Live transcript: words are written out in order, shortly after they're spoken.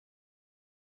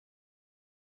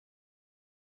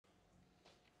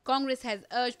Congress has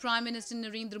urged Prime Minister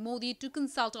Narendra Modi to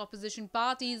consult opposition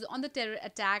parties on the terror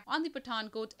attack on the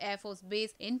Pathankot Air Force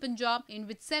Base in Punjab, in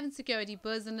which 7 security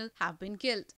personnel have been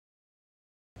killed.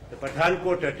 The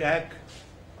Pathankot attack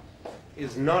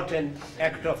is not an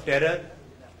act of terror,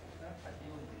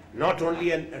 not only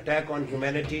an attack on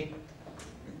humanity,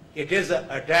 it is an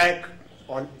attack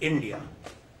on India,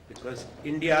 because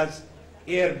India's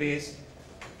air base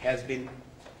has been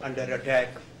under attack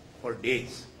for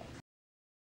days.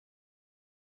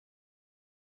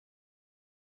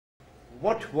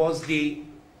 What was the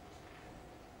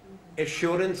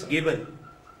assurance given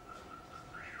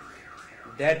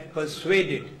that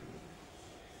persuaded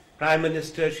Prime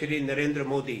Minister Shri Narendra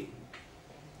Modi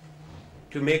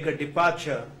to make a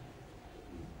departure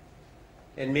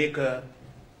and make a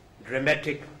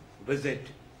dramatic visit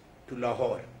to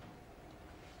Lahore?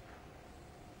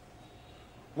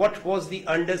 What was the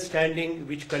understanding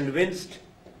which convinced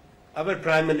our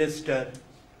Prime Minister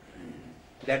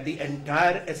that the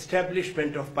entire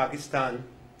establishment of Pakistan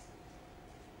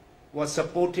was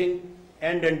supporting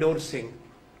and endorsing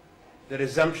the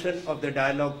resumption of the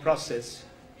dialogue process,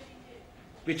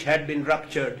 which had been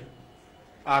ruptured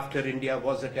after India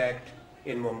was attacked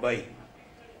in Mumbai,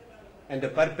 and the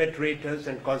perpetrators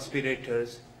and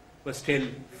conspirators were still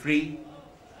free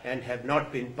and have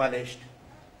not been punished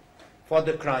for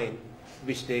the crime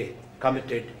which they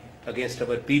committed against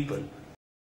our people?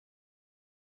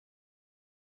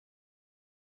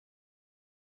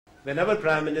 When our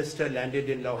Prime Minister landed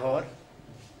in Lahore,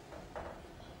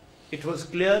 it was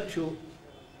clear to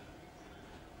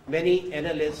many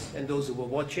analysts and those who were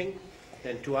watching,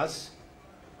 and to us,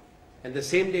 and the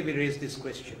same day we raised this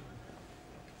question,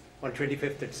 on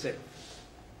 25th itself,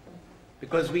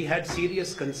 because we had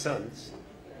serious concerns,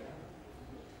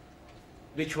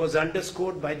 which was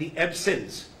underscored by the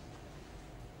absence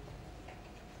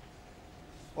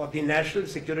of the National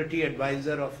Security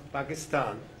Advisor of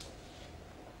Pakistan,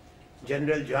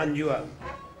 General Janjua,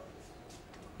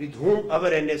 with whom our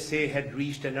NSA had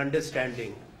reached an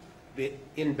understanding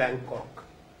in Bangkok.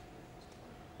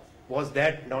 Was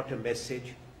that not a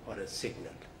message or a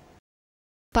signal?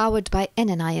 Powered by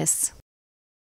NNIS.